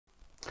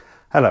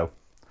Hello,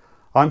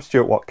 I'm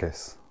Stewart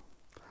Watkiss.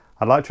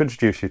 I'd like to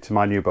introduce you to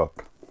my new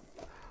book,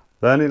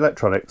 Learn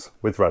Electronics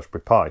with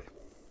Raspberry Pi.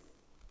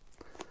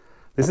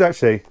 This is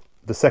actually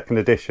the second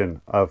edition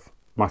of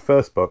my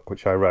first book,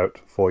 which I wrote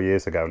 4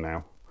 years ago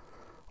now.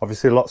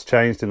 Obviously a lot's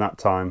changed in that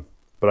time,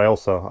 but I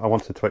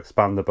wanted to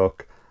expand the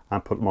book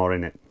and put more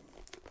in it.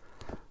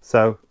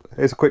 So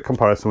here's a quick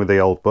comparison with the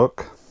old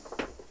book.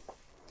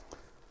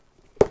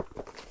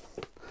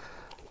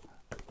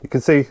 You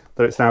can see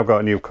that it's now got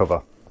a new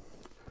cover.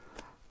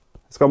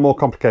 It's got a more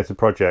complicated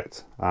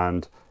project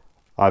and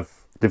I've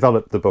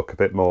developed the book a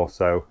bit more,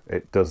 so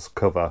it does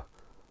cover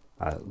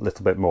a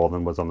little bit more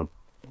than was on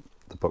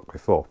the book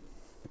before.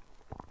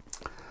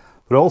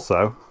 But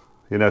also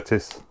you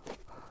notice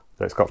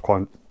that it's got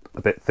quite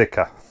a bit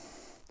thicker.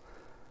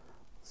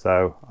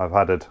 So I've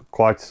added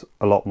quite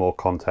a lot more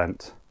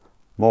content,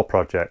 more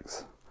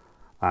projects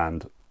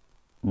and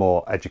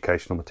more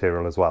educational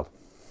material as well.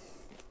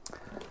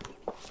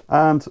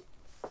 And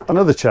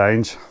another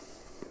change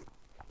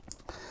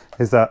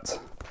is that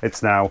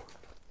it's now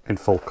in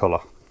full colour,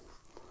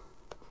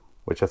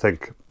 which I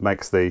think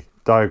makes the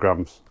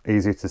diagrams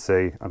easy to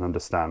see and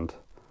understand,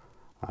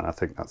 and I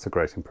think that's a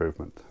great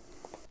improvement.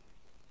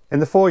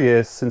 In the 4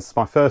 years since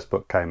my first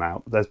book came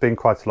out, there's been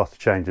quite a lot of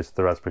changes to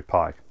the Raspberry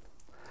Pi.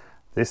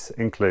 This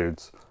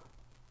includes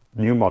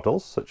new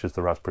models such as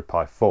the Raspberry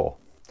Pi 4,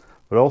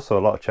 but also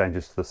a lot of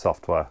changes to the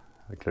software,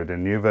 including a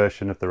new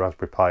version of the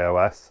Raspberry Pi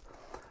OS,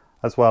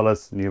 as well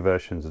as new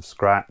versions of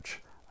Scratch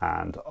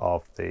and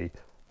of the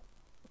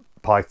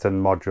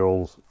Python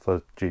modules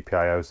for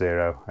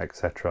gpiozero,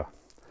 etc.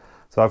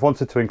 So I've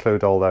wanted to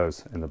include all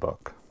those in the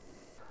book.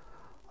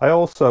 I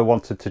also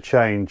wanted to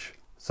change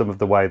some of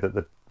the way that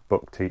the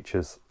book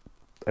teaches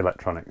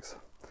electronics.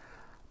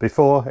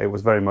 Before it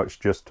was very much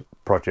just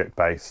project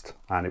based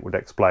and it would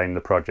explain the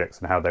projects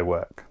and how they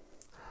work.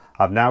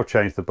 I've now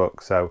changed the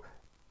book so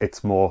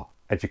it's more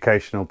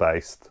educational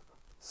based,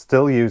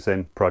 still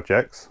using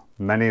projects,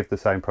 many of the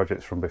same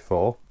projects from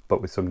before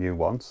but with some new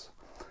ones,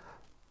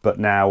 but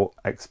now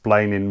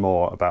explaining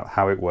more about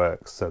how it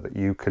works so that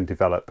you can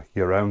develop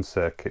your own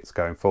circuits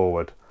going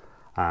forward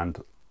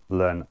and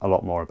learn a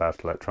lot more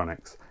about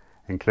electronics,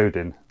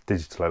 including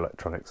digital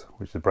electronics,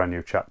 which is a brand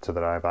new chapter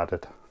that I've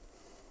added.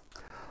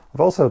 I've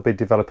also been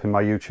developing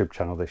my YouTube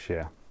channel this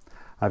year.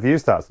 I've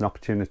used that as an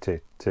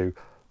opportunity to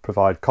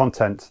provide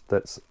content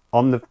that's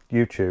on the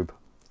YouTube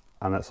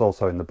and that's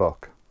also in the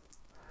book.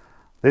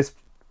 This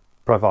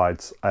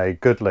provides a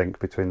good link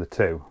between the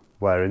two,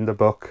 where in the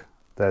book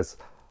there's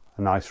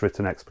a nice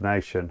written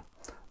explanation,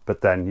 but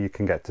then you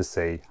can get to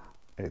see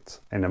it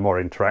in a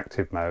more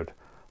interactive mode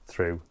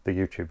through the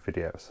YouTube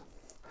videos.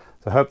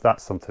 So I hope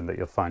that's something that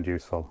you'll find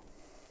useful.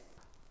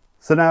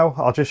 So now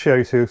I'll just show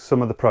you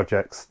some of the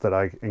projects that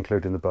I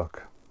include in the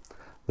book.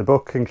 The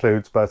book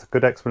includes both a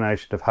good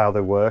explanation of how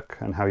they work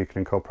and how you can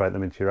incorporate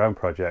them into your own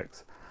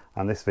projects,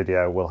 and this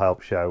video will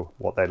help show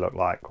what they look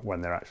like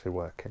when they're actually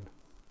working.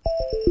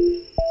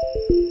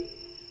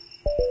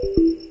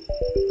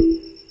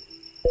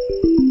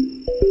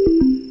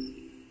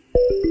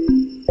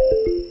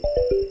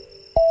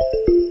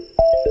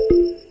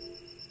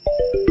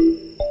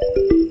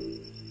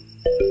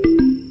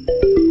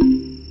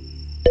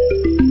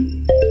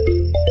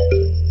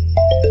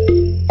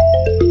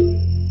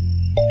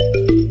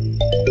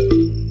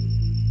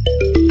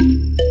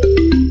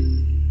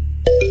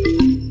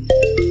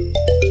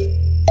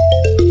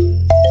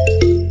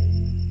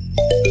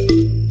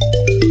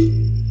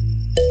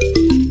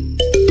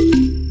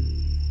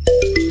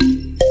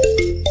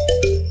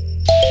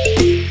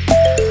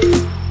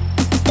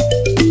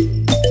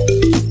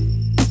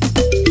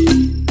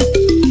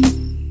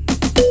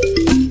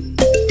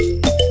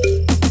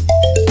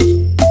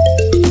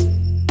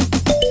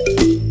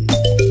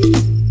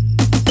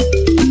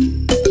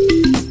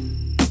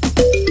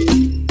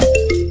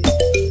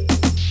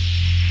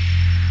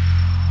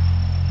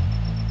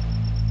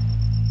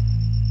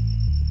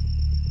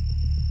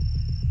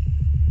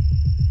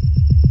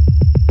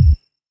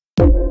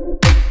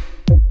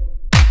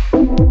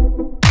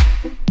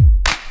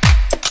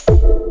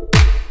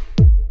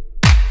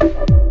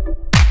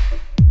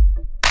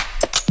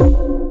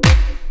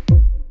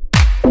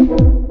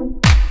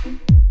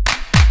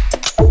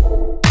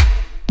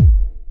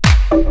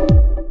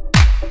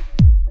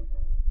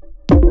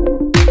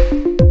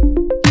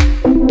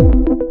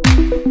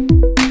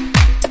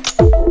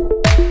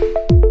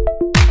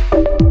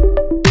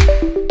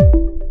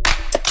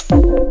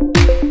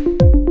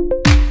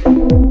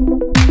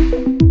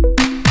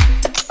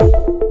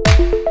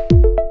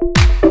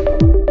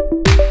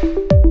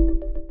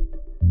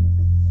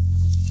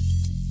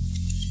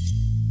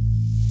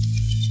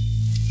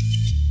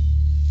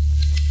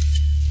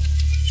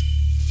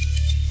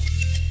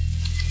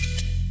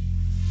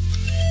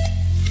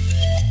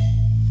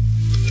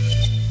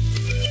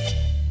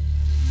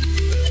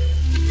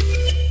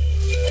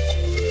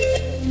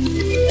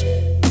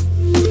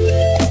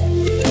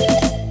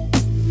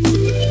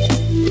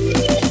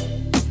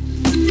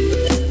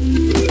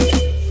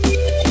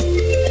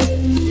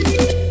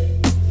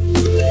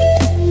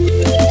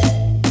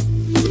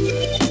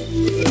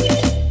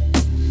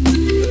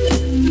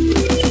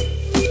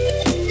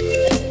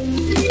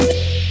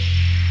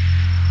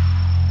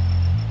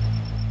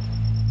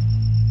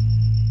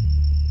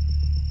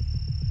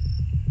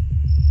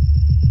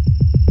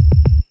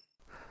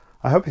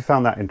 I hope you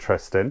found that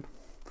interesting.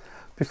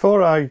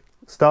 Before I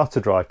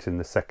started writing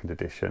the second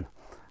edition,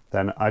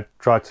 then I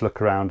tried to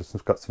look around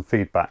and got some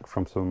feedback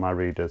from some of my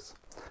readers,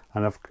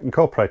 and I've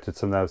incorporated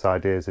some of those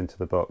ideas into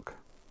the book.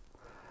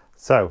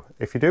 So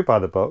if you do buy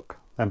the book,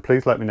 then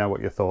please let me know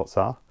what your thoughts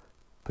are,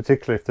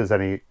 particularly if there's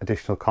any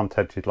additional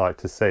content you'd like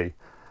to see,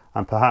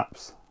 and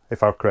perhaps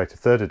if I create a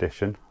third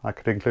edition, I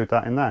could include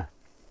that in there.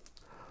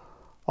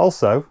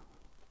 Also,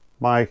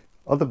 my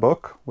other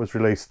book was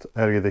released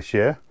earlier this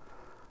year,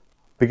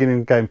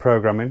 Beginning Game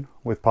Programming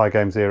with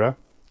gpiozero.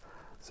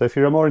 So if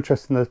you're more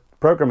interested in the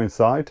programming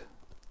side,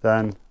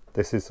 then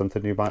this is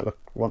something you might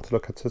want to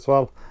look at as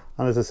well,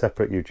 and there's a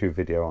separate YouTube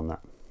video on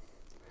that.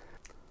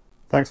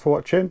 Thanks for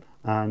watching,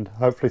 and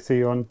hopefully see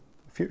you on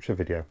a future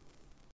video.